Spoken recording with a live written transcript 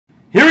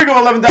Here we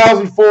go,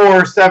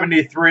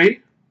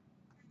 11,473.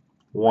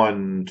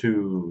 1,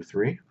 2,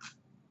 3.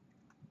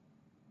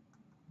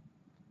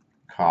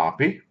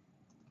 Copy.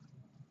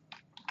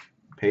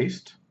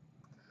 Paste.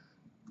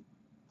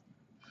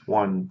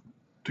 1,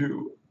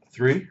 2,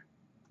 3.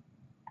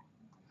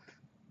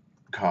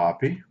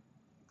 Copy.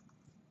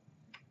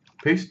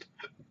 Paste.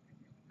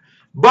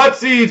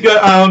 Butsy's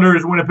got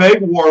Islanders,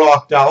 Winnipeg.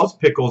 Warlock, Dallas.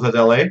 Pickles has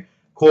LA.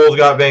 Cole's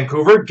got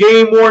Vancouver.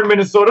 Game Worn,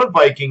 Minnesota.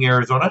 Viking,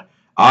 Arizona.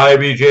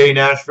 IBJ,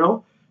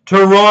 Nashville.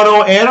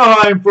 Toronto,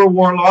 Anaheim for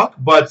Warlock.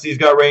 Butsy's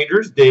got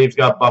Rangers. Dave's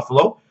got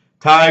Buffalo.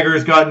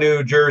 Tigers got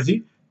New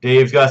Jersey.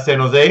 Dave's got San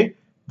Jose.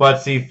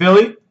 Butsy,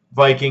 Philly.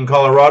 Viking,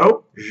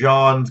 Colorado.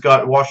 Jean's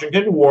got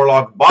Washington.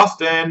 Warlock,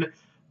 Boston.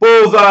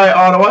 Bullseye,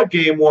 Ottawa.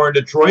 Game Worn,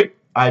 Detroit.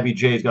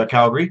 IBJ's got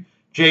Calgary.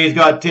 Jay's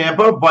got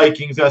Tampa.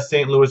 Vikings got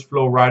St. Louis,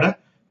 Florida.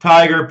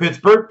 Tiger,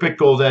 Pittsburgh.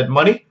 Pickles, Ed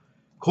Money.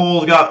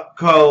 Cole's got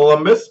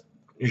Columbus.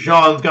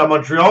 Jean's got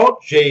Montreal.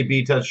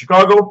 JB has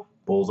Chicago.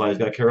 Bullseye's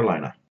got Carolina.